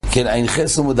כן, עין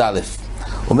חס עמוד א',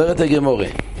 אומרת הגמורה,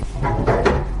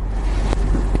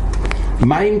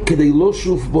 מים כדי לא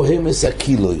שוף בוהמס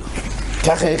הקילוי,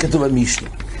 ככה היה כתוב במשנה,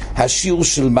 השיעור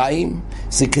של מים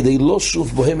זה כדי לא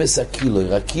שוף בוהמס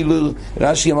הקילוי, הקילוי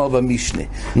רש"י אמר במשנה,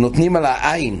 נותנים על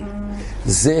העין,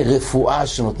 זה רפואה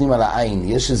שנותנים על העין,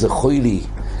 יש איזה חוילי,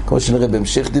 כמו שנראה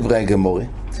בהמשך דברי הגמורה,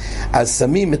 אז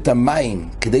שמים את המים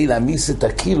כדי להמיס את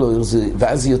הקילוי,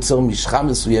 ואז יוצר משחה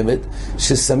מסוימת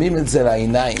ששמים את זה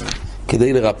לעיניים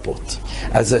כדי לרפות.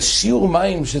 אז השיעור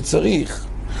מים שצריך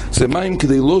זה מים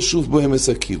כדי לא שוף בוהמס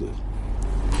הקילוי.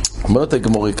 אומרת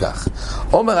הגמורה כך,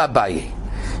 אומר אביי,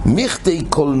 מכדי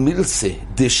כל מילסה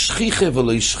דשכיחה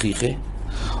ולא שכיחה,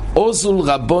 אוזול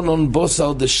רבונון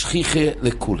בוסר דשכיחה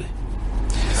לכולה.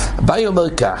 אביי אומר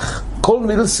כך, כל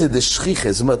מילסה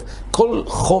דשכיחה, זאת אומרת, כל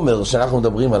חומר שאנחנו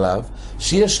מדברים עליו,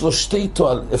 שיש לו שתי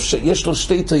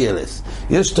תועלת.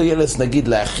 יש תועלת נגיד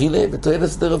לאכילה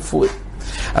ותועלת לרפואה.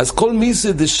 אז כל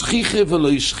מילסה דשכיחה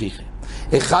ולא שכיחה.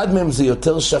 אחד מהם זה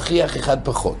יותר שכיח, אחד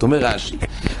פחות. אומר רש"י,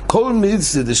 כל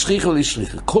מילסה דשכיחה ולא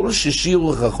שכיחה, כל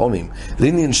ששיעור חכמים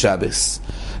לעניין שבס,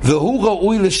 והוא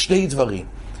ראוי לשני דברים,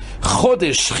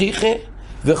 חודש שכיחה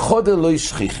וחודש לא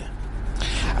שכיחה.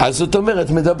 אז זאת אומרת,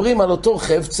 מדברים על אותו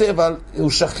חפצה, אבל הוא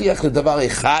שכיח לדבר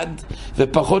אחד,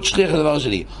 ופחות שכיח לדבר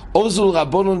שני. אוזול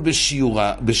רבונון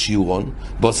בשיעורון,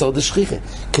 בוסר דשכיחה.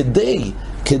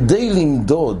 כדי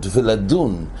למדוד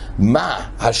ולדון מה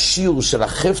השיעור של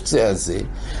החפצה הזה,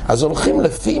 אז הולכים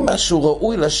לפי מה שהוא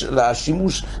ראוי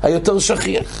לשימוש היותר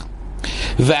שכיח.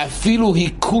 ואפילו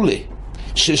היכולה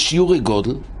ששיעורי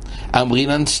גודל,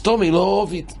 אמרינן סתומי לא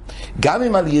אוהבית. גם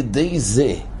אם על ידי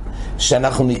זה,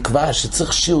 שאנחנו נקבע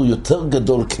שצריך שיעור יותר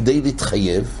גדול כדי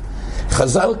להתחייב,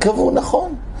 חז"ל קבעו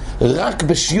נכון, רק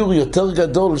בשיעור יותר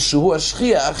גדול שהוא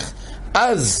השכיח,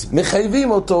 אז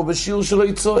מחייבים אותו בשיעור שלא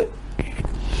יצואה.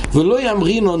 ולא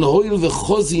יאמרינון הויל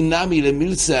וחוזי נמי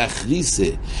למילסה אחריסה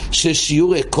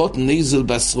ששיעור עקות נזל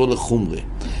בסרו לחומרה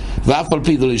ואף על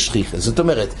פי לא לשכיחה. זאת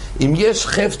אומרת, אם יש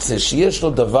חפצה שיש לו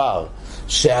דבר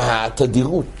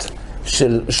שהתדירות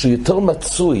שהוא יותר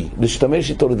מצוי להשתמש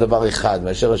איתו לדבר אחד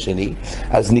מאשר השני,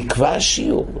 אז נקבע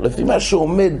שיעור לפי מה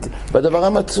שעומד בדבר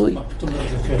המצוי. מה פתאום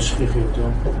זה כהשכיחי יותר?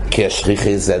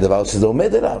 כהשכיחי זה הדבר שזה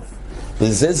עומד אליו,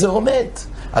 וזה זה עומד.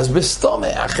 אז בסתומה,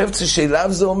 החפצה שאליו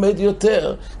זה עומד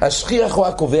יותר, השכיח הוא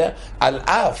הקובע, על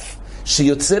אף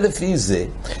שיוצא לפי זה,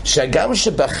 שגם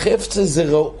שבחפצה זה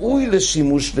ראוי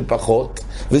לשימוש לפחות,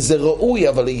 וזה ראוי,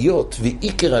 אבל להיות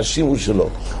ועיקר השימוש שלו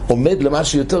עומד למה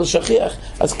שיותר שכיח,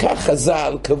 אז כך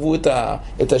חז"ל קבעו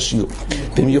את השיעור.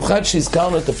 במיוחד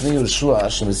שהזכרנו את הפני יהושע,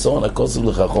 שמסורן הכוסף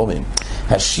לחכמים,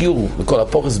 השיעור בכל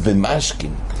הפורס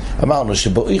במשקים, אמרנו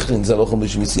שבאיכלין זה לא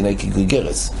חומש מסיני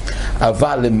כגרס,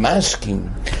 אבל למשקים,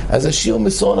 אז השיעור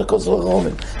מסורן הכוסף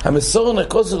לחכמים. המסורן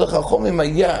הכוסף לחכמים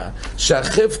היה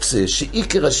שהחפצה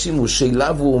שעיקר השימוש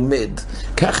שאליו הוא עומד,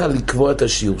 ככה לקבוע את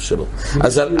השיעור שלו.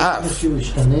 אז על אף אם השיעור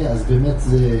ישתנה, אז באמת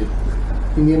זה,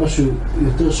 אם יהיה משהו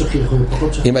יותר שכיח או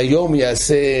פחות שכיח, אם היום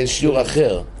יעשה שיעור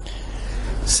אחר,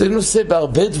 זה נושא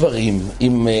בהרבה דברים,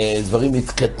 אם דברים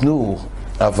יתקטנו,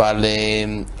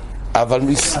 אבל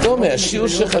מסתום מהשיעור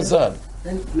שחז"ל.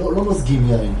 לא מזגים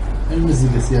יין, אין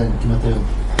מזיגס יין כמעט היום.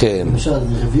 כן. למשל,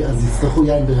 אז יצטרכו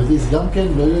יין ברביז גם כן?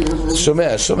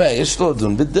 שומע, יש לו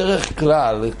דון. בדרך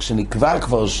כלל, כשנקבע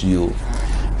כבר שיעור,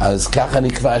 אז ככה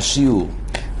נקבע השיעור.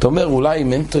 אתה אומר, אולי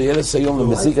אם אין תועלת היום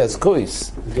למזיג אז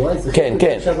כויס. כן.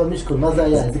 עכשיו במשכון, מה זה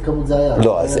היה? איזה כמות זה היה?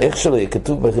 לא, אז איך שלא,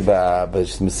 כתוב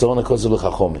במסורן הכוסף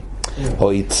לחכמים.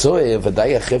 או יצואה,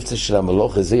 ודאי החפצה של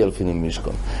המלוך הזה ילפינים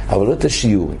משכון. אבל לא את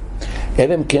השיעורים.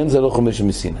 אלא אם כן זה לא חומש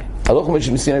מסיני. הלא חומש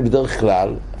מסיני בדרך כלל,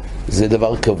 זה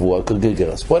דבר קבוע,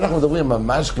 כגרס. פה אנחנו מדברים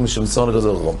ממש כמו שמסורן הכוסף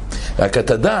לחכמים. רק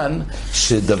אתה דן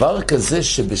שדבר כזה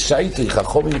שבשייטי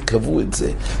חכמים קבעו את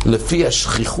זה, לפי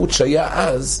השכיחות שהיה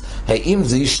אז, האם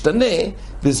זה ישתנה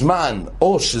בזמן,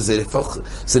 או שזה לפחות,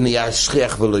 זה נהיה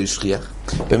שכיח ולא ישכיח.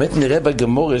 באמת נראה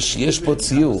בגמורה שיש פה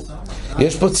ציור.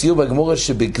 יש פה ציור בגמורה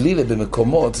שבגלילה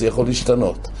במקומות זה יכול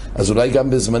להשתנות, אז אולי גם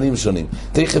בזמנים שונים.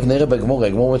 תכף נראה בגמורה,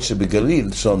 הגמורת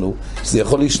שבגליל שונו, שזה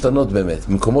יכול להשתנות באמת,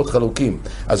 במקומות חלוקים.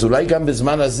 אז אולי גם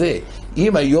בזמן הזה,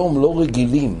 אם היום לא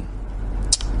רגילים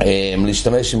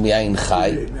להשתמש עם יין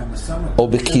חי או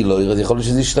בקילו, אז יכול להיות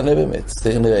שזה ישתנה באמת.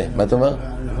 תכף נראה, מה אתה אומר?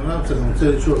 אני רוצה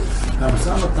לשאול,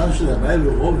 המשא המתן של הבעל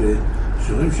ורובה,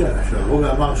 שרואים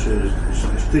שהרובה אמר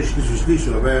ששתי שליש ושליש,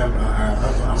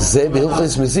 זה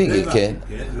בהלכות מזיגי, כן.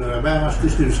 והבעל אמר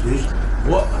שליש ושליש,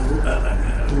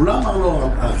 הוא לא אמר לו,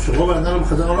 כשרובה ענה לו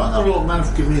בחזרה, הוא לא ענה לו מה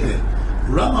נפקי מילה.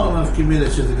 הוא לא אמר לו מה נפקי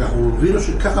מילה שזה ככה, הוא הביא לו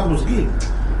שככה מוזגים.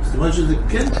 זאת אומרת שזה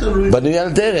כן תלוי... בנוי על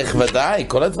דרך, ודאי,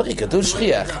 כל הדברים, כתוב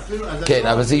שכיח. כן,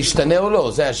 אבל זה ישתנה או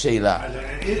לא, זו השאלה.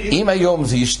 אם היום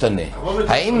זה ישתנה,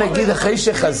 האם נגיד אחרי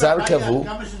שחז"ל קבעו...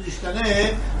 כמה שזה ישתנה,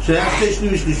 שהיה שתי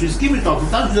שליש, שהסכים איתו,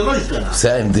 אותם שזה לא ישתנה.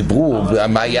 זה, הם דיברו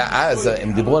מה היה אז,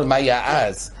 הם דיברו על מה היה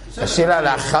אז. השאלה,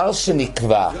 לאחר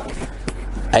שנקבע,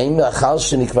 האם לאחר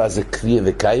שנקבע זה קביע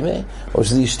וקיימה, או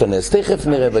שזה ישתנה? אז תכף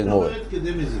נראה בגמורה.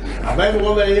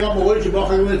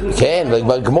 כן,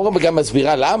 בגמורה גם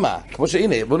מסבירה למה. כמו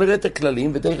שהנה, בואו נראה את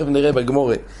הכללים, ותכף נראה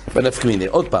בגמורה, בנפק מיני.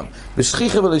 עוד פעם,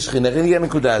 בשכיחה ולא שכיחה, נראה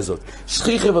הנקודה הזאת.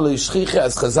 שכיחה ולא שכיחה,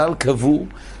 אז חז"ל קבעו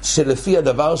שלפי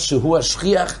הדבר שהוא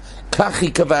השכיח, כך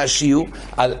יקבע השיעור,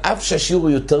 על אף שהשיעור הוא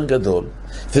יותר גדול.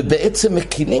 ובעצם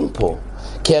מקילים פה,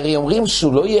 כי הרי אומרים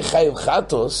שהוא לא יהיה חייב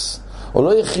חטוס, או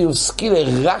לא יחיו סקילה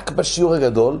רק בשיעור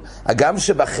הגדול, הגם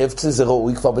שבחפצה זה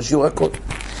ראוי כבר בשיעור הכל.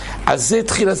 אז זה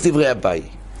התחיל אז דברי הבאי.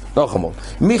 לא חמור.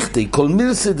 מיכתי, כל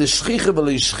מילסה דשכיחה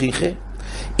ולא שכיחה,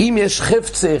 אם יש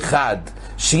חפצה אחד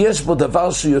שיש בו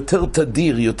דבר שהוא יותר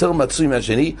תדיר, יותר מצוי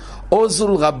מהשני,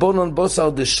 אוזול רבונון בוסר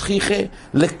דשכיחה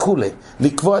לכולה,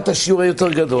 לקבוע את השיעור היותר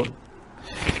גדול.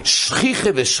 שכיחה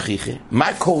ושכיחה,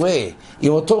 מה קורה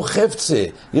אם אותו חפצה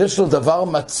יש לו דבר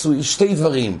מצוי, שתי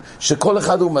דברים שכל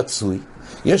אחד הוא מצוי,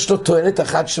 יש לו תועלת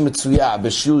אחת שמצויה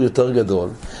בשיעור יותר גדול,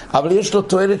 אבל יש לו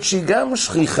תועלת שהיא גם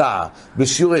שכיחה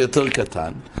בשיעור יותר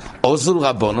קטן, אוזול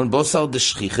רבונון בוסר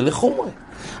דשכיחה לחומרה.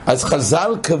 אז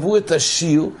חז"ל קבעו את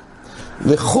השיעור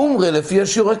לחומרה לפי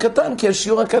השיעור הקטן, כי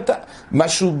השיעור הקטן,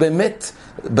 משהו באמת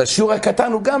בשיעור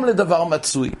הקטן הוא גם לדבר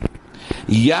מצוי.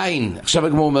 יין, עכשיו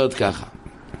הגמור אומרת ככה,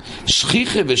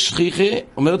 שכיחה ושכיחה,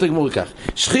 אומרת הגמור כך,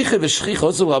 שכיחה ושכיחה,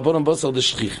 אוזול רבונון בוסר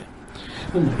דשכיחה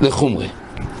לחומרה.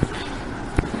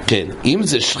 כן, אם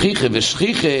זה שכיחה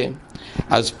ושכיחה,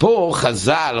 אז פה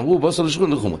חז"ל אמרו בוסר לשכיחה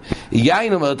לחומרה.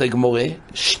 יין, אומרת הגמור,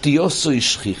 שתיוסוי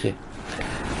שכיחה,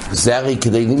 זה הרי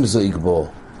כדי למזוג בו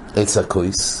עץ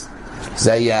הכויס,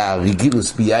 זה היה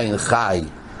רגילוס ביין חי,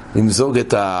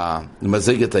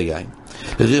 למזג את היין.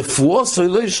 רפואוסוי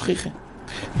לא שכיחה,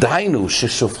 דהיינו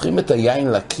ששופכים את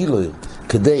היין לקילויר,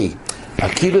 כדי,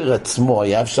 הקילויר עצמו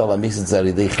היה אפשר להמיס את זה על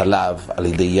ידי חלב, על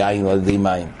ידי יין או על ידי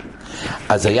מים.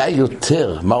 אז היה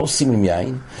יותר, מה עושים עם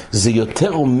יין? זה יותר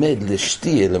עומד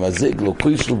לשתייה, למזג לו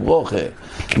כוי של ברוכה,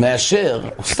 מאשר,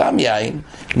 או סתם יין,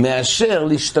 מאשר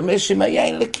להשתמש עם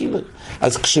היין לקילויר.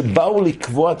 אז כשבאו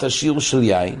לקבוע את השיעור של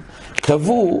יין,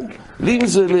 קבעו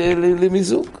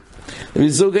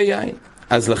למיזוג היין.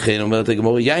 אז לכן אומרת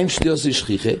הגמור, יין שתיוסי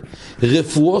שכיחה,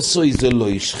 רפואוסוי זה לא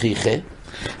שכיחה,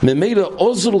 ממילא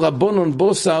אוזול רבונון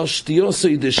בוסר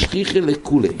שתיוסי דשכיחה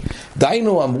לכולה.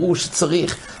 דיינו אמרו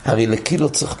שצריך, הרי לקילו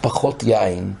צריך פחות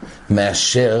יין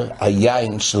מאשר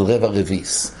היין של רבע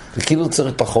רביס. לקילו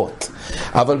צריך פחות.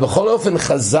 אבל בכל אופן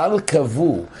חז"ל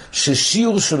קבעו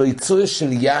ששיעור של היצוע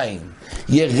של יין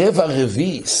יהיה רבע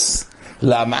רביס.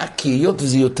 למה? כי היות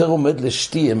וזה יותר עומד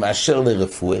לשתייה מאשר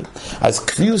לרפואה, אז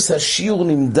קביעוס השיעור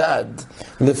נמדד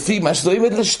לפי מה שזה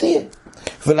עומד לשתייה.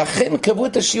 ולכן קבעו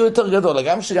את השיעור יותר גדול,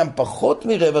 גם שגם פחות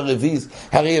מרבע רביס,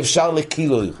 הרי אפשר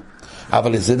לקילויר.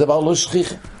 אבל זה דבר לא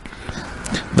שכיחה.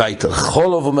 ויתר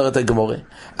חולוב אומרת הגמורה,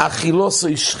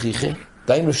 אכילוסוי שכיחה,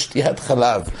 דיינו שתיית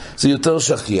חלב, זה יותר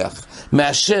שכיח,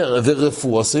 מאשר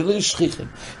ורפואוסוי לא שכיחה.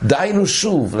 דיינו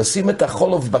שוב, לשים את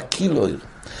החולוב בקילויר,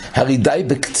 הרי די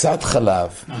בקצת חלב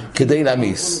כדי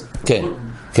להמיס. כן,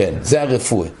 כן, זה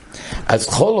הרפואה. אז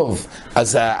חולוב,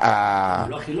 אז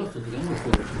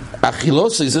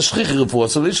אכילוסוי זה שכיחה,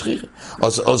 רפואוסוי לא שכיחה.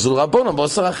 אז רבונון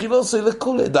בוסר אכילוסוי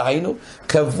לכולה. דהיינו,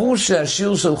 קבעו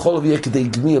שהשיעור של חולוב יהיה כדי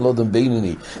גמי על אדם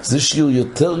בינוני. זה שיעור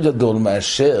יותר גדול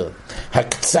מאשר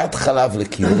הקצת חלב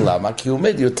לקילו. למה? כי הוא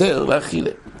עומד יותר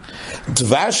לאכילה.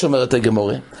 דבש אומרת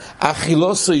הגמורה,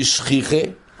 אכילוסוי שכיחה,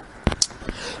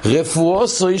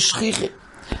 רפואוסוי שכיחה.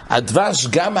 הדבש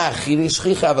גם האכילה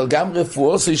שכיחה, אבל גם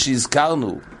רפואוסוי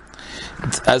שהזכרנו,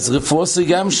 אז רפואוסוי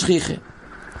גם שכיחה.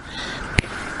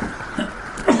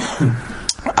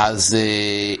 אז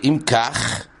אם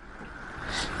כך,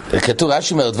 כתוב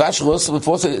רש"י אומר, דבש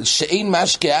רפואוסוי שאין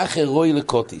משקה אחר רוי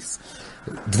לקוטיס.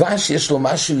 דבש יש לו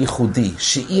משהו ייחודי,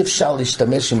 שאי אפשר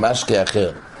להשתמש עם משקה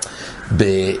אחר.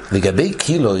 לגבי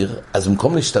קילויר, אז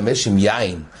במקום להשתמש עם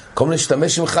יין, במקום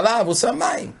להשתמש עם חלב, הוא שם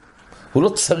מים. הוא לא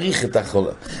צריך את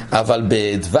החלב. אבל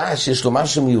בדבש יש לו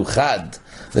משהו מיוחד,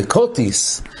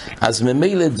 לקוטיס, אז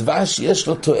ממילא דבש יש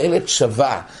לו תועלת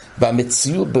שווה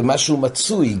במציאות, במשהו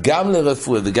מצוי, גם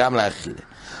לרפואה וגם לאכילה.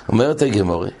 אומרת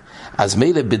הגמורה, אז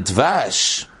מילא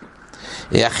בדבש,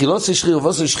 אכילוסי שכיחה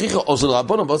ובוסר שכיחה, אוזל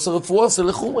רבונון בוסר רפואוסי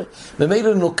לחומרה.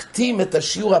 ממילא נוקטים את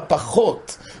השיעור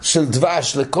הפחות של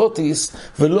דבש לקוטיס,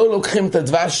 ולא לוקחים את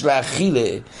הדבש לאכילה,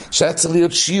 שהיה צריך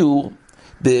להיות שיעור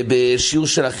בשיעור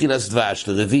של אכילת דבש,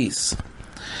 לרביס.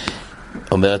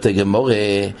 אומרת הגמורה,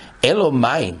 אלו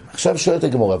מים. עכשיו שואלת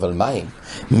הגמורה, אבל מים?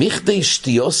 מכדי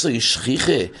שתיוסוי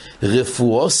שכיחה,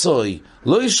 רפואוסוי,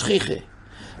 לא ישכיחה.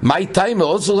 מי תיימה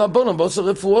עוזר רבונם, בעוזר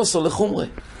רפואוסו לחומרה.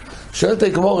 שואלת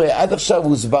הגמורה, עד עכשיו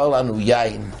הוסבר לנו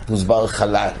יין, הוסבר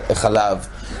חלב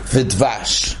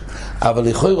ודבש, אבל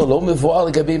לכאורה לא מבואר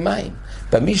לגבי מים.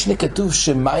 במשנה כתוב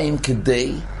שמים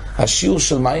כדי, השיעור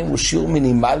של מים הוא שיעור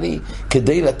מינימלי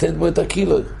כדי לתת בו את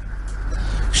הקילוי.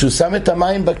 כשהוא שם את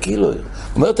המים בקילוי.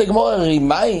 אומרת הגמורה, הרי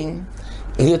מים,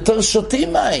 יותר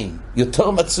שותים מים,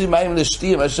 יותר מצוי מים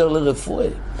לשתייה מאשר לרפואה.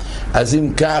 אז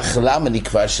אם כך, למה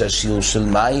נקבע שהשיעור של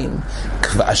מים,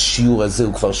 השיעור הזה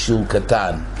הוא כבר שיעור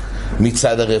קטן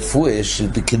מצד הרפואה,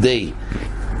 כדי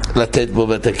לתת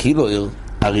בו את הקילוי,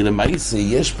 הרי למעשה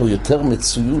יש פה יותר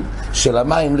מצויות של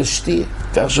המים לשתייה.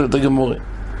 כך שואלת הגמורה.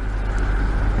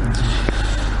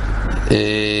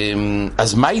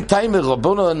 אז מי תיימר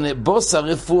רבונו בוס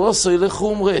הרפואוסוי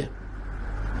לחומרה?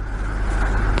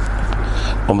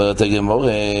 אומרת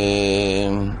הגמורה,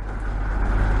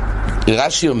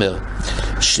 רש"י אומר,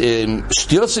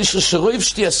 שתיוסי שרויב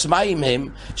שתיאס מים הם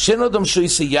שאין אדם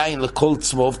שויסי יין לכל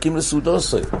צמוב כי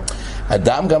לסעודוסוי.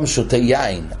 אדם גם שותה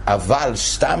יין, אבל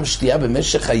סתם שתייה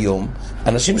במשך היום,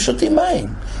 אנשים שותים מים.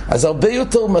 אז הרבה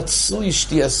יותר מצוי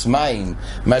שתיאס מים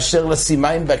מאשר לשים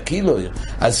מים בקילוי.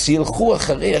 אז שילכו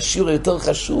אחרי השיעור היותר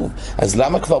חשוב. אז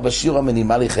למה כבר בשיעור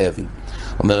המינימלי חייבים?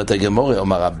 אומרת הגמורה,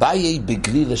 אומר אביי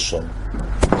בגלי לשון.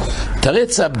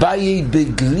 תרץ אביי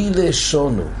בגלי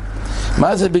לשונו.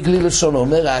 מה זה בגלי לשון?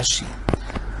 אומר רש"י,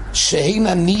 שהן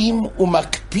עניים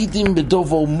ומקפידים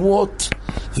בדובר מות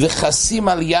וחסים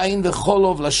על יין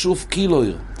וחולוב לשוף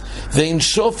קילויר ואין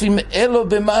שופים אלו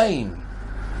במים.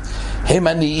 הם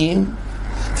עניים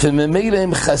וממילא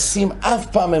הם חסים, אף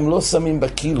פעם הם לא שמים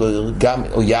בקילויר גם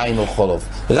או יין או חולוב,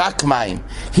 רק מים.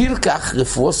 הילקח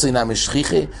רפואוס אינה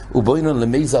משכיחה ובוינון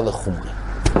למייזה לחומרה.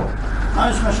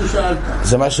 יש מה ששאלת.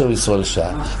 זה מה שישראל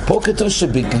שאל. פה כתוב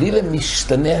שבגלילה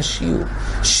משתנה השיעור.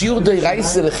 שיעור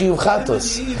דיירייסה לחיוב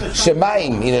חטוס.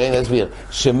 שמים, הנה נסביר,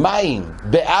 שמים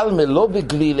בעלמה לא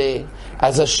בגלילה,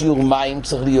 אז השיעור מים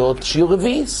צריך להיות שיעור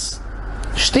רביס.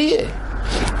 שתהיה.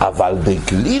 אבל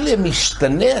בגלילה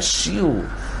משתנה השיעור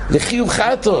לחיוב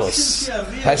חטוס.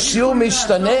 השיעור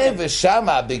משתנה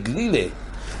ושמה בגלילה.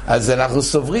 אז אנחנו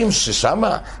סוברים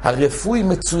ששמה הרפואי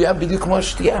מצויה בדיוק כמו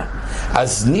השתייה.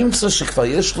 אז נמצא שכבר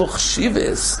יש לו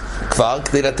חשיבס כבר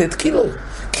כדי לתת קילוי.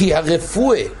 כי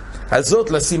הרפואי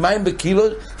הזאת לשים מים בקילוי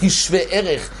היא שווה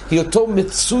ערך, היא אותו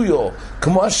מצויו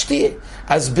כמו השתייה.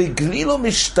 אז בגלילו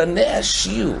משתנה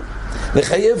השיעור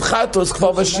לחייב חטוס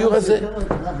כבר בשיעור הזה.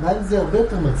 מים זה הרבה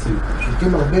יותר מצוי.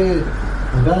 שותים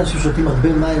הרבה אנשים שותים הרבה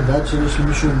מים, ועד שיש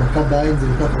למישהו מכה בעין זה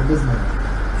לוקח הרבה זמן.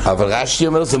 אבל רש"י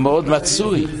אומר זה מאוד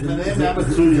מצוי.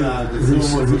 זה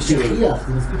שכיח,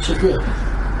 זה מספיק שכיח.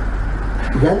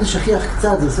 גם זה שכיח קצת,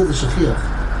 זה עושה זה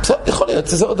שכיח. בסדר, יכול להיות,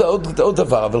 זה עוד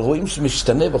דבר, אבל רואים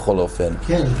שמשתנה בכל אופן.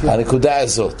 כן, כן. הנקודה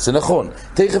הזאת, זה נכון.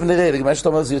 תכף נראה, מה שאתה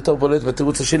אומר זה יותר בולט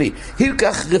בתירוץ השני.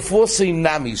 הילקח רפואוס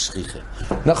אינה משכיחה.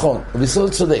 נכון, בסדר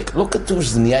צודק. לא כתוב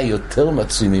שזה נהיה יותר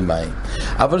מצוי ממים,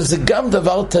 אבל זה גם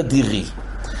דבר תדירי.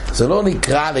 זה לא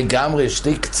נקרא לגמרי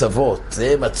שתי קצוות,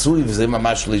 זה מצוי וזה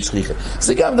ממש לא שכיחה.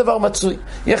 זה גם דבר מצוי.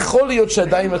 יכול להיות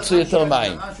שעדיין מצוי יותר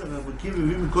מים. כי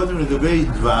מביאים קודם לגבי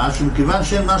דבש, ומכיוון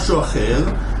שאין משהו אחר,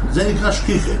 זה נקרא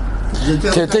שכיחה.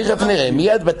 תכף נראה,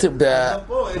 מיד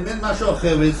פה, אם אין משהו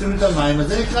אחר ויוצאים את המים, אז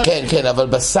זה נקרא... כן, אבל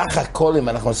בסך הכל, אם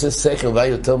אנחנו עושים סקר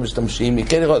ויותר משתמשים,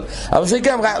 כן לראות. אבל זה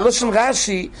גם, לא של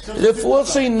רש"י,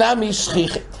 רפואוס אינה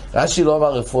משכיחה. רש"י לא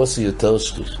אמר רפואוס יותר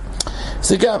שכיחה.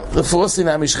 זה גם, רפואוס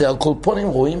אינה משכיחה. על כל פונים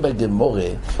רואים בגמורה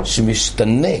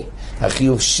שמשתנה,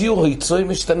 החיוב שיעור היצוי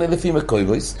משתנה לפי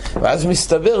מקויבויס, ואז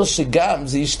מסתבר שגם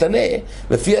זה ישתנה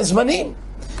לפי הזמנים.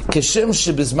 כשם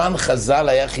שבזמן חז"ל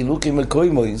היה חילוק עם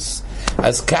מקוימויס,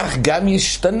 אז כך גם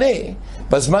ישתנה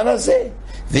בזמן הזה.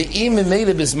 ואם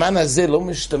ממילא בזמן הזה לא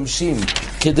משתמשים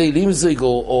כדי למזוג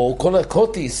או כל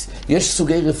הקוטיס, יש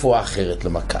סוגי רפואה אחרת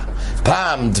למכה.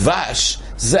 פעם דבש,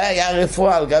 זה היה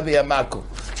רפואה על גבי המקו.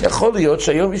 יכול להיות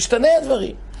שהיום ישתנה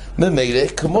הדברים. ממילא,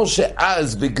 כמו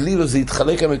שאז בגלילו זה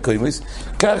התחלק המקוימויס,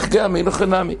 כך גם אינו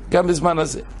חנמי, גם בזמן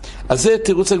הזה. אז זה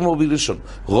תירוץ הגמור בלשון.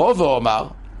 רוב אמר,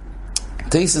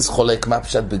 תייסס חולק מה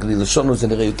פשט בגלי לשון, זה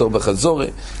נראה יותר בחזורה,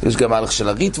 יש גם הלך של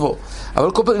הריטבו,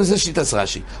 אבל כל פעם זה שיטת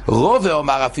רש"י. רוב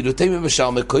אומר אפילו תימי בשאר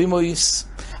מקוימויס,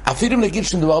 אפילו נגיד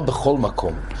שמדובר בכל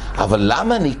מקום, אבל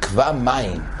למה נקבע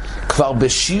מים כבר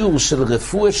בשיעור של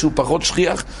רפואה שהוא פחות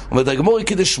שכיח? אומר הגמור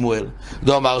כדי שמואל,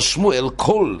 דו אמר שמואל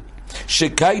כל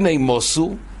שקייני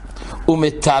מוסו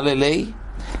ומטללי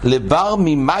לבר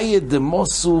ממאי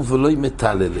דמוסו ולא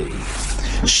מטללי.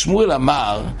 שמואל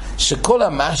אמר שכל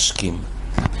המשקים,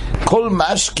 כל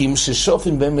משקים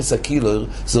ששופים באמס הקילר,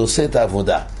 זה עושה את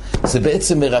העבודה. זה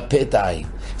בעצם מרפא את העין.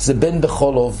 זה בין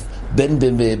בחולוב, בין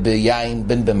ביין,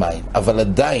 בין במים. אבל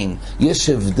עדיין יש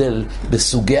הבדל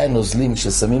בסוגי הנוזלים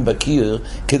ששמים בקיר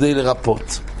כדי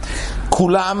לרפות.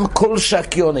 כולם, כל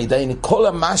שקיון, עדיין, כל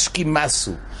המשקים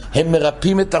מסו, הם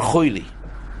מרפאים את החולי.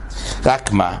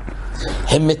 רק מה?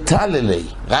 הם מטללי,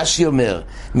 רש"י אומר,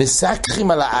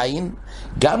 מסקרים על העין,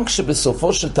 גם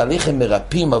כשבסופו של תהליך הם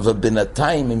מרפאים, אבל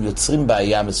בינתיים הם יוצרים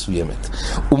בעיה מסוימת.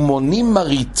 ומונים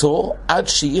מריתו עד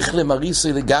שיכלה מריסו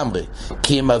לגמרי,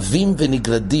 כי הם עבים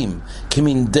ונגלדים,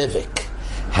 כמין דבק.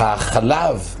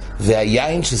 החלב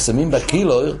והיין ששמים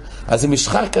בקילור, אז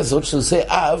המשחה כזאת שזה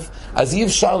אב, אז אי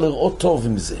אפשר לראות טוב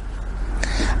עם זה.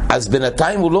 אז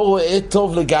בינתיים הוא לא רואה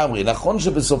טוב לגמרי. נכון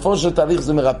שבסופו של תהליך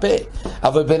זה מרפא,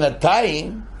 אבל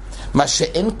בינתיים מה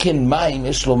שאין כן מים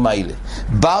יש לו מיילה.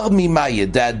 בר ממאיה,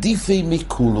 דעדיפי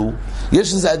מכולו,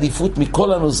 יש איזו עדיפות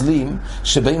מכל הנוזלים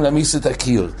שבאים להמיס את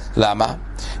הקיר. למה?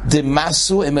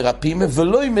 דמסו הם מרפאים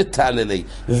ולא מטללי,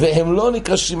 והם לא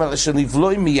נקרשים על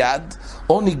שנבלוים מיד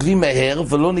או נגבים מהר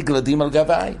ולא נגלדים על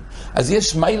גב העין. אז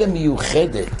יש מיילה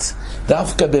מיוחדת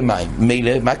דווקא במים.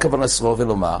 מיילה, מה הכוונה סרוב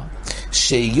ולומר?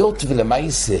 שהיות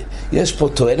ולמייסה יש פה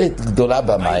תועלת גדולה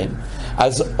במים,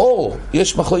 אז או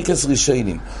יש מחלוקת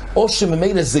ראשונים, או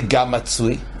שממילא זה גם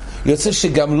מצוי, יוצא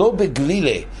שגם לא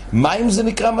בגלילה מים זה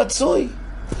נקרא מצוי.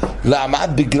 למה?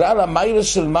 בגלל המיילה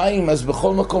של מים, אז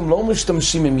בכל מקום לא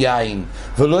משתמשים עם יין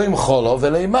ולא עם חולו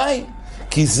ולא עם מים,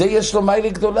 כי זה יש לו מיילה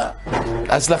גדולה.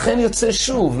 אז לכן יוצא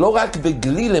שוב, לא רק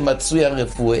בגלילה מצוי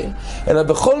הרפואה, אלא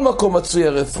בכל מקום מצוי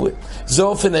הרפואה. זה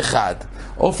אופן אחד.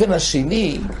 אופן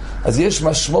השני, אז יש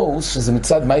משמעות שזה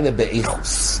מצד מיילה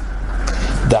באיכוס.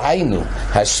 דהיינו,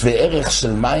 השווה ערך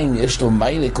של מים יש לו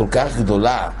מיילה כל כך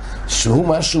גדולה, שהוא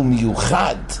משהו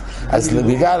מיוחד. אז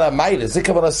בגלל המיילה, זה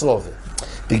כוונה סרובה.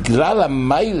 בגלל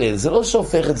המיילה, זה לא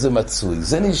שהופך את זה מצוי,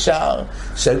 זה נשאר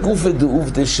שהגוף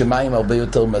ודעובדה שמים הרבה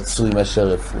יותר מצוי מאשר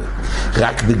רפואה.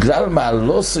 רק בגלל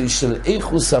מעלוסוי של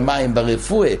איכוס המים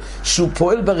ברפואה, שהוא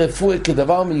פועל ברפואה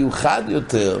כדבר מיוחד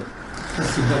יותר,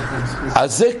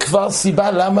 אז זה כבר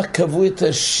סיבה למה קבעו את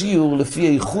השיעור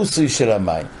לפי איכוסוי של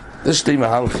המים. זה שתי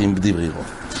מהלכים בדברי רוב.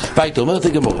 והיית אומרת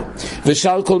הגמורה,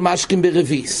 ושאל כל משקים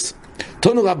ברביס,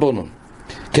 תונו רבונון.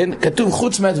 כן, כתוב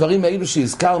חוץ מהדברים האלו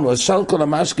שהזכרנו, אז שאל כל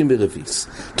המשקים ברביס.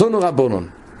 תונו רבונון,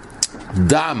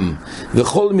 דם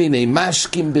וכל מיני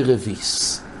משקים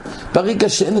ברביס. ברגע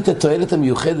שאין את התועלת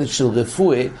המיוחדת של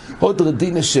רפואה, עוד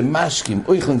רדינה שמשקים,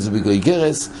 אויכלן זה בגוי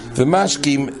גרס,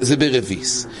 ומשקים זה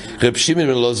ברביס. רב שמעון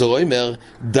בן אלעזר אומר,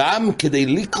 דם כדי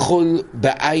לקחול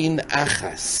בעין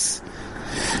אחס.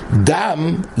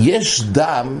 דם, יש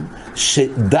דם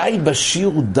שדי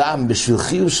בשיעור דם בשביל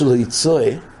חיוב שלו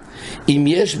יצואה, אם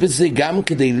יש בזה גם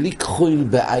כדי לקחול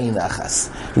בעין אחס.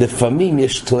 לפעמים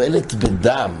יש תועלת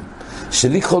בדם,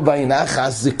 שלקחול בעין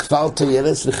אחס זה כבר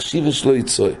תועלת לחשיב שלו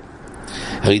יצואה.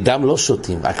 הרי דם לא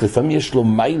שותים, רק לפעמים יש לו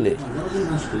מיילה.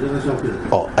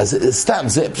 אז סתם,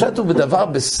 זה פשוט הוא בדבר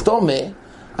בסתומה,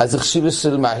 אז חשיב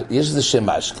של יש איזה שם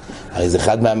משק. הרי זה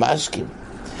אחד מהמשקים.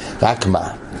 רק מה?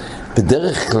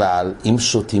 בדרך כלל, אם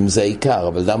שותים זה העיקר,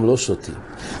 אבל דם לא שותים.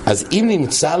 אז אם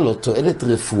נמצא לו תועלת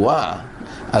רפואה,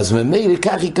 אז ממילא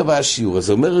כך יקבע השיעור. אז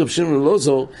אומר רב שמעון בן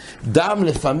אלעזר, דם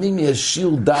לפעמים יש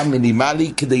שיעור דם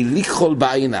מינימלי כדי לקחול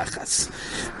בעין אחס.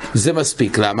 זה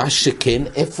מספיק. למה? שכן,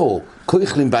 איפה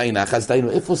כוחלים בעין אחס,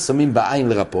 דיינו, איפה שמים בעין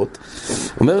לרפות?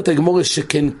 אומרת הגמורה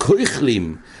שכן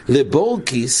כוחלים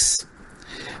לבורקיס,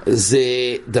 זה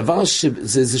דבר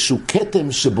זה איזשהו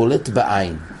קטם שבולט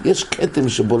בעין. יש קטם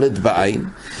שבולט בעין,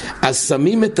 אז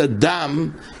שמים את הדם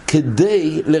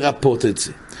כדי לרפות את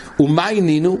זה. ומה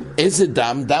ענינו? איזה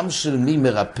דם? דם של מי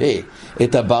מרפא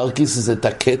את הברקיס, זה את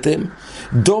הקטם?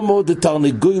 דומו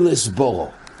דתרנגולת בורו,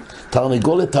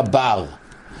 תרנגולת הבר.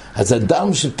 אז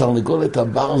הדם של תרנגולת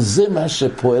הבר זה מה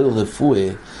שפועל רפואה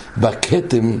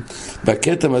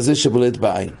בקטם הזה שבולט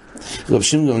בעין. רב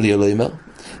שמעון גמליאל אומר,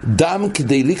 דם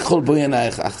כדי לקחול בו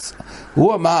עינייך.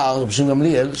 הוא אמר, רב שמעון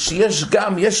גמליאל, שיש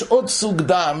גם, יש עוד סוג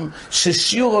דם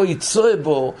ששיעורו יצואה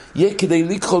בו יהיה כדי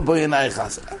לקחול בו עינייך.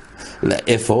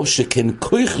 לאיפה? שכן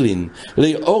כוחלין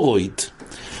לאורויד,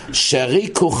 שהרי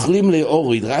כוחלים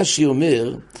לאורויד, רש"י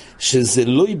אומר שזה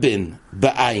לא בן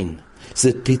בעין,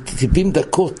 זה טיפים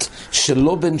דקות של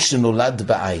לא בן שנולד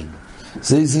בעין.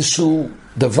 זה איזשהו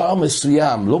דבר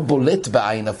מסוים, לא בולט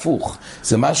בעין, הפוך,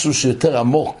 זה משהו שיותר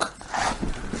עמוק,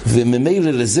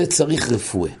 וממילא לזה צריך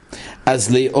רפואה.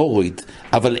 אז לאורויד,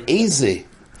 אבל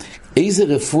איזה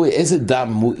רפואה, איזה דם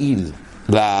מועיל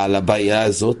לבעיה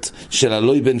הזאת של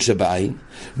הלוי בן שבעין?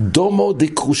 דומו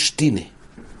דקרושטינה.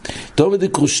 טוב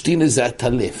דקרושטינה זה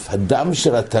הטלף, הדם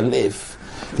של הטלף,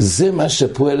 זה מה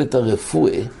שפועל את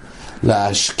הרפואה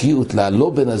להשקיעות,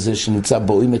 ללובן הזה שנמצא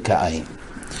בעומק העין.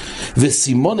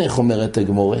 וסימון, איך אומרת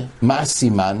הגמורה, מה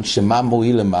הסימן, שמה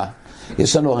מועיל למה?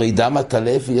 יש לנו הרי דם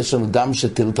הטלף ויש לנו דם של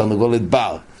תרנגולת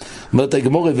בר. אומרת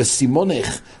הגמורה,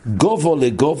 וסימונך גובו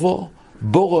לגובו,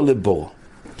 בורו לבורו.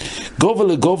 גובו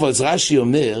לגובו, אז רש"י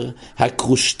אומר,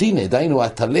 הקרושטינה, דיינו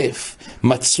הטלף,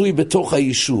 מצוי בתוך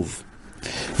היישוב.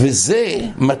 וזה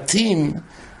מתאים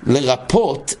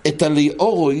לרפות את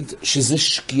הליאורויד, שזה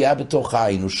שקיעה בתוך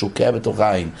העין, הוא שוקע בתוך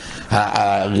העין.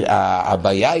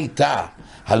 הבעיה הייתה,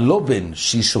 הלובן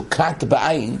שהיא שוקעת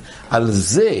בעין, על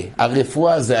זה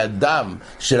הרפואה, זה הדם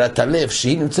של הטלף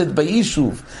שהיא נמצאת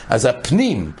ביישוב, אז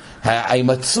הפנים,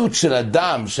 ההימצאות של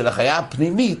הדם של החיה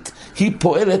הפנימית, היא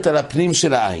פועלת על הפנים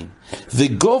של העין.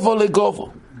 וגובו לגובו,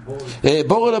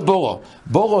 בורו לבורו,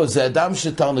 בורו זה הדם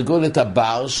של תרנגולת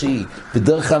הבר, שהיא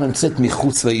בדרך כלל נמצאת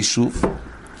מחוץ ליישוב,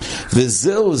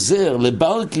 וזה עוזר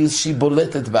לבלקיס שהיא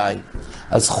בולטת בעין.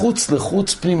 אז חוץ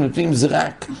לחוץ, פנים לפנים, זה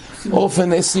רק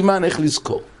אופן סימן איך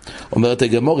לזכור. אומרת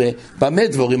הגמורה, במה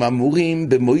דבורים אמורים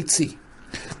במויצי?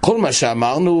 כל מה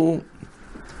שאמרנו,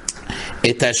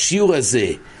 את השיעור הזה,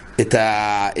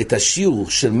 את השיעור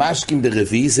של משקים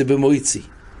ברביעי, זה במויצי.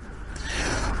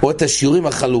 או את השיעורים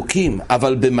החלוקים,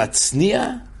 אבל במצניע,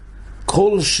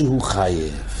 כל שהוא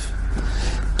חייב.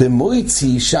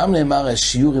 במויצי, שם נאמר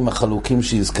השיעורים החלוקים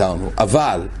שהזכרנו,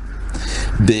 אבל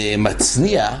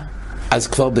במצניע, אז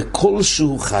כבר בכל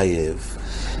שהוא חייב.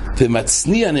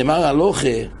 במצניע נאמר הלוכה,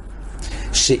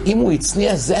 שאם הוא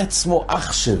הצניע זה עצמו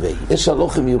אח שווה. יש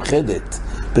הלוכה מיוחדת.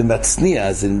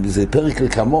 במצניע, זה פרק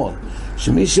לקמון,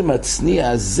 שמי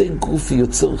שמצניע זה גוף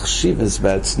יוצר חשיבס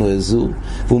בעצמו הזו,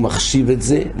 והוא מחשיב את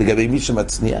זה לגבי מי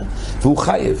שמצניע, והוא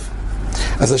חייב.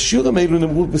 אז השיעורים האלו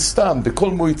נאמרו בסתם, בכל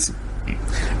מויצי.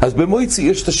 אז במויצי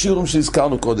יש את השיעורים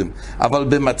שהזכרנו קודם, אבל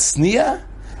במצניע,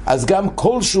 אז גם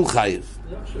כל שהוא חייב.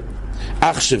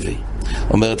 אח שווה.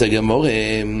 אומרת הגמור,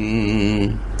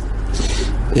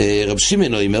 רב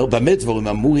שמעון אומר, במה דבורים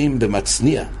אמורים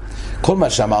במצניע? כל מה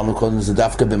שאמרנו קודם זה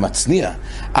דווקא במצניע,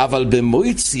 אבל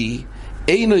במויצי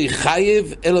אינו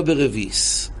חייב אלא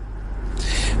ברביס.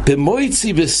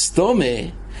 במויצי בסתומה,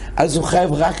 אז הוא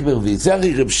חייב רק ברביס. זה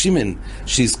הרי רב שמעון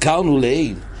שהזכרנו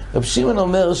לעיל. רב שמעון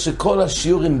אומר שכל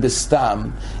השיעורים בסתם,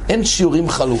 אין שיעורים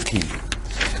חלוקים.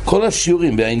 כל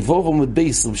השיעורים בעין ווב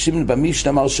ומבייס, רב שמעון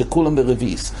במשנה אמר שכולם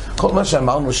ברביס. כל מה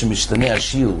שאמרנו שמשתנה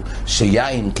השיעור,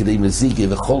 שיין כדי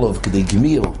מזיגה וחולוב כדי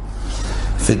גמיר,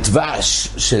 ודבש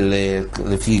של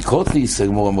לפי קרוטליס,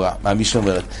 הגמור אמרה, מה המשנה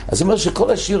אומרת. אז הוא אומר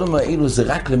שכל השיעורים האלו זה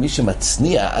רק למי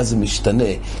שמצניע, אז זה משתנה,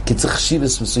 כי צריך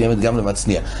שיבס מסוימת גם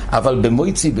למצניע. אבל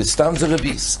במויצי בסתם זה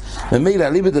רביס. ממילא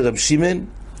עלי בדי רב שמעון,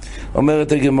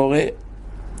 אומרת הגמורה,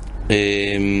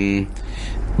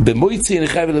 במויצי אין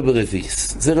חייב אלא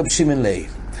ברביס. זה רב שמעון לעיל.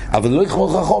 אבל לא כמו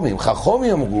חכמים.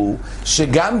 חכמים אמרו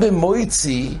שגם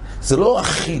במויצי זה לא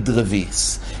אחיד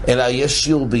רביס, אלא יש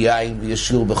שיעור ביין ויש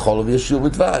שיעור בחול ויש שיעור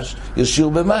בדבש, יש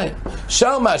שיעור במים.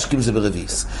 שאר משקים זה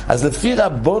ברביס. אז לפי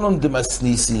רבונון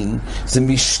דמסניסין זה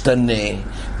משתנה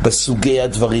בסוגי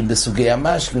הדברים, בסוגי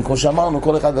המשקים, כמו שאמרנו,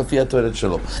 כל אחד לפי התועלת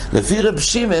שלו. לפי רב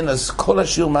שמעון, אז כל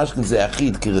השיעור משקים זה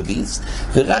אחיד כרביס,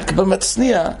 ורק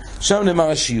במצניע שם נאמר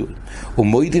השיעור.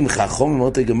 ומוידים חכמים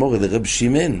אומרת הגמורה לרב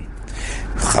שמעון,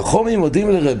 חכמים מודים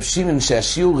לרב שמעון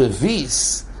שהשיעור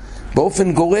רביס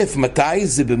באופן גורף. מתי?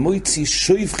 זה במויצי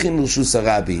שויבחין לרשוס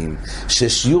הרבים,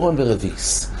 ששיעורון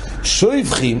ברביס.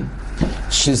 שויבחין,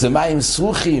 שזה מים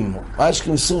סרוכים,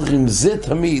 משקים סרוכים, זה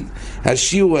תמיד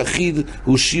השיעור האחיד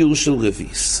הוא שיעור של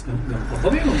רביס.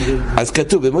 אז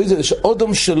כתוב במויצי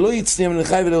שאודם שלא יצניע מן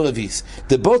החי ולא רביס,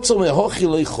 דבוצר מהוכי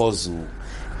לא יחוזו.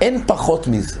 אין פחות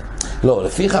מזה. לא,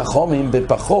 לפי חכמים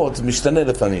בפחות משתנה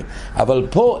לפעמים, אבל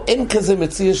פה אין כזה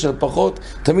מציע של פחות,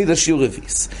 תמיד השיעור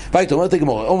רביס. והיית אומרת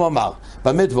הגמורה, אמר,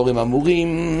 במה דבורים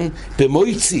אמורים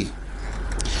במויצי,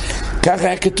 כך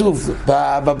היה כתוב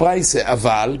בברייסה,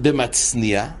 אבל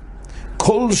במצניע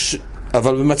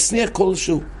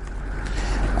כלשהו.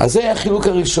 אז זה היה החילוק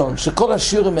הראשון, שכל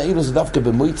השיעורים האלו זה דווקא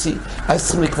במויצי, אז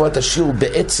צריכים לקבוע את השיעור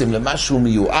בעצם למשהו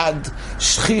מיועד,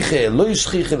 שכיחה, לא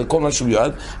שכיחה, לכל משהו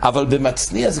מיועד, אבל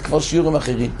במצניע זה כבר שיעורים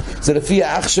אחרים. זה לפי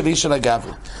האח שלי של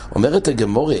הגבר. אומרת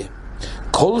הגמורה,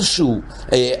 כלשהו,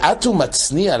 אתו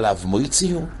מצניע עליו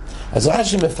מויצי הוא? אז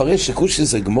רש"י מפרש שכושי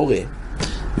זה גמורה,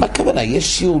 מה הכוונה?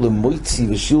 יש שיעור למויצי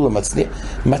ושיעור למצניע?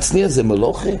 מצניע זה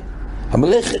מלוכה?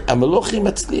 המלוכי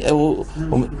מצניע,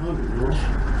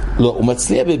 לא, הוא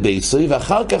מצניע בבייסוי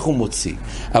ואחר כך הוא מוציא.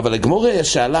 אבל הגמורה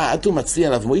שאלה, אתו מצניע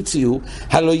עליו מויצי הוא,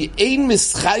 הלא אין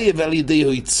מסחייב על ידי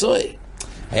הויצוי.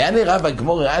 היה נראה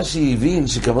בגמור רש"י הבין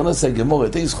שכוון עשה גמור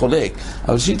יותר חולק,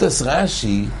 אבל שיטס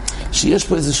רש"י שיש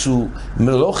פה איזשהו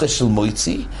מלוכה של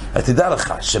מויצי. תדע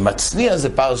לך שמצניע זה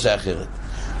פרשה אחרת,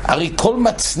 הרי כל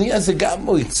מצניע זה גם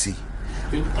מויצי,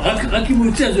 רק אם הוא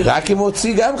יוצא, רק אם הוא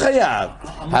הוציא גם חייב.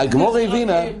 הגמור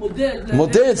הבינה,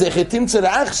 מודד זה איך תמצא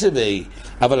לאח שבי,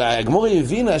 אבל הגמור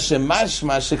הבינה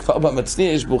שמשמע שכבר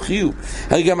במצניע יש בו חיוב,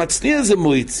 הרי גם מצניע זה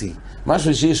מויצי,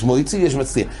 משהו שיש מויצי יש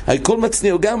מצניע, הרי כל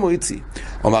מצניע הוא גם מויצי.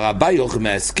 אומר אביי יוחנן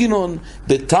מהסקינון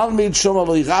בתלמיד שומר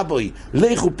לו רבוי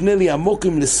לכו פנה לי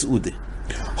עמוקים לסעודה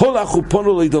הולכו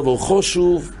פונו לו דבר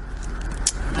חשוב.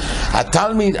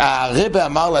 התלמיד, הרבא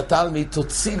אמר לתלמיד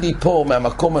תוציא לי פה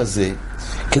מהמקום הזה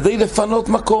כדי לפנות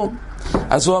מקום,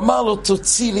 אז הוא אמר לו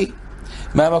תוציא לי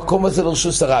מהמקום הזה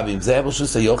לרשוס הרבים, זה היה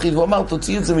ברשוס היוחיד, והוא אמר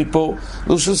תוציא את זה מפה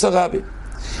לרשוס הרבים,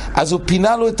 אז הוא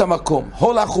פינה לו את המקום,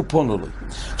 הולכו פונו לו.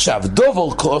 עכשיו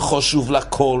דובר חשוב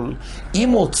לכל, אם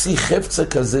הוא הוציא חפצה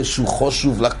כזה שהוא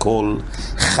חשוב לכל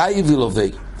חי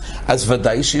ולווי, אז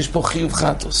ודאי שיש פה חיוב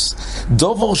חטוס.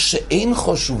 דובר שאין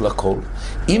חשוב לכל,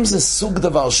 אם זה סוג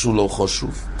דבר שהוא לא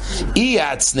חשוב, אי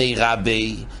עצני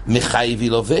רבי מחייב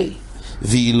ולווי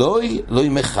ואילוי לא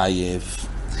מחייב.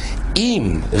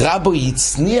 אם רבו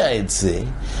יצניע את זה,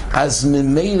 אז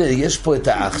ממילא יש פה את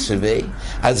האח שווה,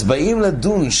 אז באים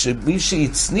לדון שמי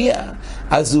שיצניע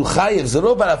אז הוא חייב, זה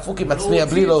לא בא להפוק עם עצניע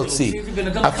בלי להוציא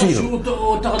אפילו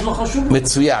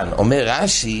מצוין. אומר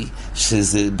רש"י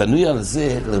שזה בנוי על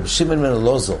זה לרב שמעון בן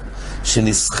אלעזר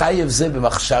שנסחייב זה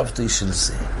במחשבתי של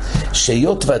זה,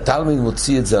 שהיות והתלמיד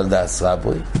מוציא את זה על דאס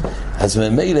רבוי, אז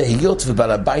ממילא היות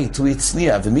ובעל הבית הוא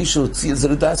יצניע ומי שהוציא את זה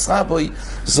לדאס רבוי,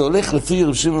 זה הולך לפי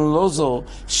רב שמעון בן אלעזר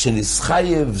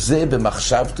שנסחייב זה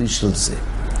במחשבתי של זה.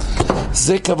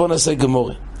 זה כוון עשה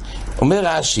גמורה. אומר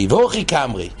רש"י ואוכי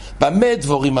קמרי במה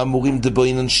דבורים אמורים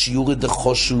דבוינן שיעורי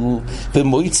דחושו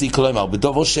ומויצי, כלומר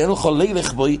בדבר שאין לך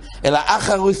לילך בוי אלא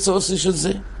אחר רצוסי של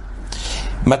זה.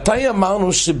 מתי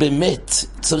אמרנו שבאמת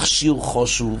צריך שיעור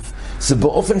חשוב? זה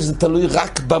באופן שזה תלוי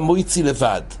רק במויצי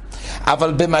לבד,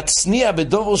 אבל במצניע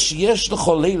בדבר שיש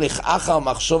לך לילך אחר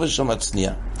מחשבה של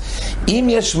מצניע, אם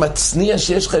יש מצניע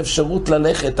שיש לך אפשרות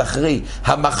ללכת אחרי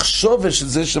המחשבה של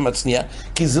זה שמצניע,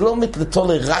 כי זה לא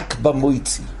מתלתולה רק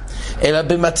במויצי אלא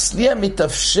במצניע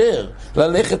מתאפשר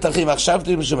ללכת אחרי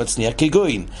מחשבתי שמצניע,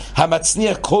 כגוין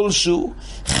המצניע כלשהו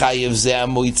חייב זה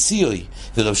המויציוי.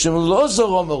 ורב שמעון לא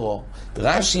זור אומרו,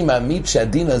 רש"י מעמיד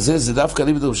שהדין הזה זה דווקא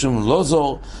ליבד רב שמעון לא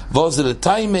זור, וזה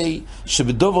לתיימי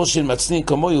שבדובר של מצניע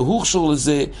כמו הוכשור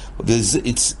לזה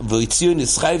והציון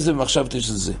נסחייב זה במחשבתי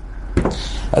של זה.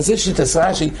 אז יש את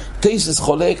רש"י, תייסס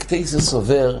חולק, תייסס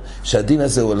סובר שהדין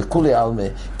הזה הוא לכולי עלמא,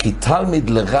 כי תלמיד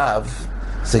לרב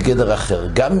זה גדר אחר.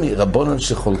 גם רבונן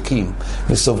שחולקים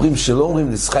וסוברים שלא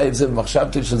אומרים נסחייב זה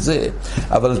במחשבתי של זה,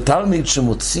 אבל תלמיד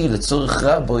שמוציא לצורך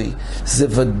רבוי זה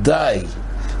ודאי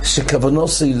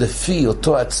שכוונוסי לפי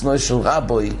אותו עצנוי של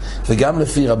רבוי וגם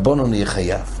לפי רבונן יהיה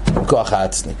חייב כוח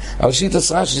העצני. אבל שהיא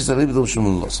תסרה שזה ליבד רב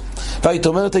שמעון לא זו. והיית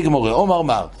אומרת הגמורה אומר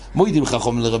מר מוידים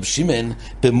חכם לרב שמעון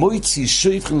במויצי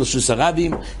שויפכין לשוס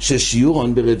הרבים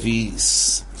ששיעורון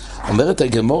ברביס. אומרת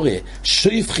הגמורה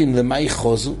שויפכין למאי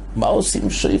חוזו, מה עושים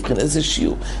שויפכין? איזה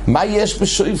שיעור? מה יש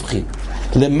בשויפכין?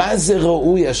 למה זה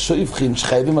ראוי השויפכין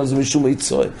שחייבים על זה משום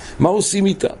מיצוי? מה עושים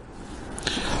איתם?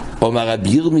 אומר רבי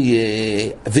ירמיה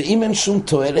ואם אין שום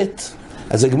תועלת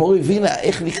אז הגמורה הבינה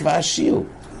איך נקבע השיעור.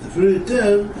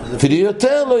 אפילו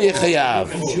יותר לא יהיה חייב.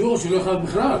 אין שיעור שלא חייב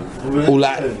בכלל.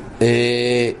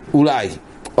 אולי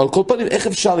על כל פנים איך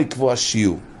אפשר לקבוע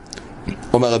שיעור?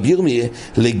 אומר רבי ירמיה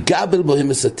לגבל בו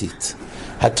המסתית,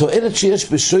 התועלת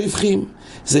שיש בשויפכים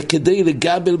זה כדי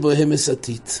לגבל בו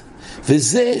המסתית,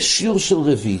 וזה שיעור של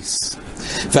רביס.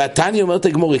 והתניא אומרת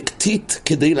הגמורה קטית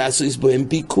כדי לעשות בהם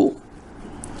פיקור.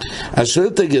 אז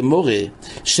שואלת הגמורה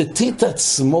שתית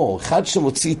עצמו, אחד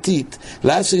שמוציא תית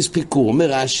לעשות פיקור,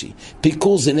 אומר רש"י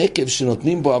פיקור זה נקב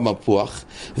שנותנים בו המפוח,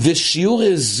 ושיעור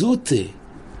הזוטה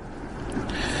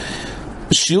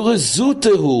שיעור הזוטה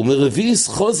הוא מרביס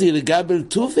חוזי לגבל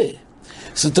טובה.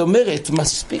 זאת אומרת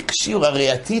מספיק שיעור,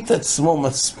 הרי התית עצמו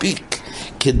מספיק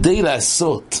כדי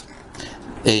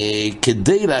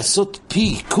לעשות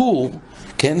פיקור,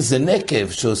 כן, זה נקב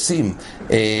שעושים,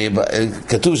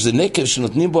 כתוב שזה נקב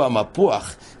שנותנים בו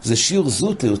המפוח, זה שיעור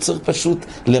זוטה, הוא צריך פשוט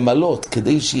למלות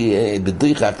כדי שיהיה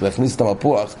בדריך להכניס את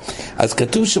המפוח. אז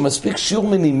כתוב שמספיק שיעור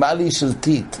מינימלי של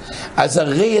תית. אז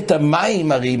הרי את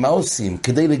המים, הרי מה עושים?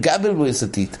 כדי לגבל בו את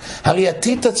התית, הרי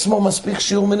התית עצמו מספיק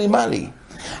שיעור מינימלי.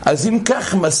 אז אם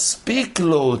כך מספיק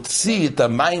להוציא את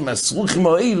המים הסרוכים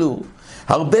האלו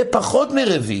הרבה פחות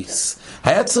מרביס,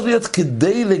 היה צריך להיות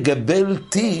כדי לגבל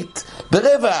תית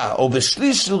ברבע או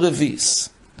בשליש של רביס.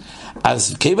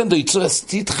 אז כיוון דו יצור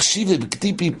הסתית חשיבה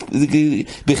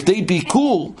בכדי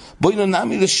ביקור, בואי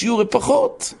נעמי לשיעור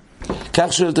פחות.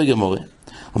 כך שואלת הגמורה.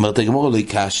 אומרת הגמורה לא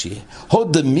יקשי,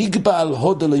 הוד מגבל,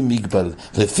 הוד לא מגבל,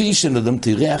 לפי שנדם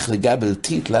תירח לגבל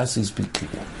תית לעשיס ביקור.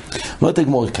 אומרת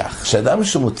הגמורה כך, שאדם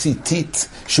שמוציא תית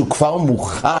שהוא כבר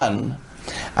מוכן,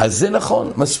 אז זה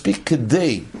נכון, מספיק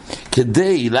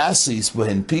כדי לעשיס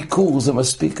בהן פיקור, זה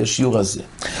מספיק השיעור הזה.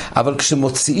 אבל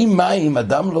כשמוציאים מים,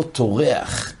 אדם לא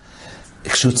תורח.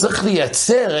 כשהוא צריך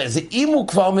לייצר, אם הוא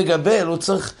כבר מגבל, הוא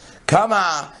צריך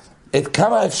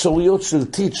כמה אפשרויות של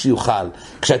תית שיוכל.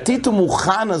 כשהתית הוא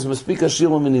מוכן, אז מספיק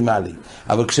השיעור המינימלי.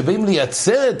 אבל כשבאים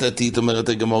לייצר את התית, אומרת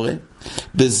הגמורה,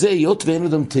 בזה היות ואין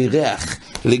אדם תירח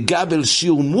לגבל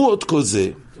שיעור מועט כזה,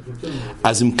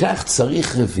 אז אם כך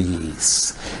צריך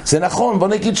רביעיס. זה נכון, בוא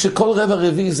נגיד שכל רבע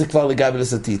רביעי זה כבר לגבל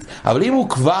הסתית. אבל אם הוא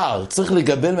כבר צריך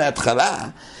לגבל מההתחלה,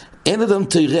 אין אדם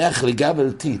תירח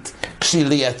לגבל תית.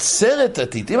 כשלייצר את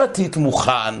התית, אם התית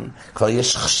מוכן, כבר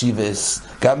יש חשיבס,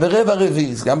 גם ברבע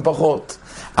רביעיס, גם פחות.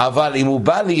 אבל אם הוא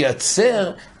בא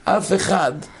לייצר, אף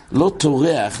אחד לא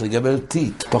תורח לגבל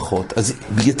תית פחות. אז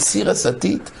ביציר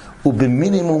הסתית הוא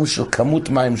במינימום של כמות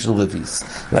מים של רביעיס.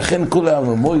 לכן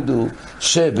כולנו מוידו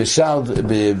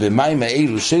שבמים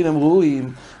האלו שאינם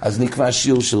ראויים, אז נקבע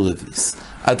שיעור של רביעיס.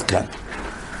 עד כאן.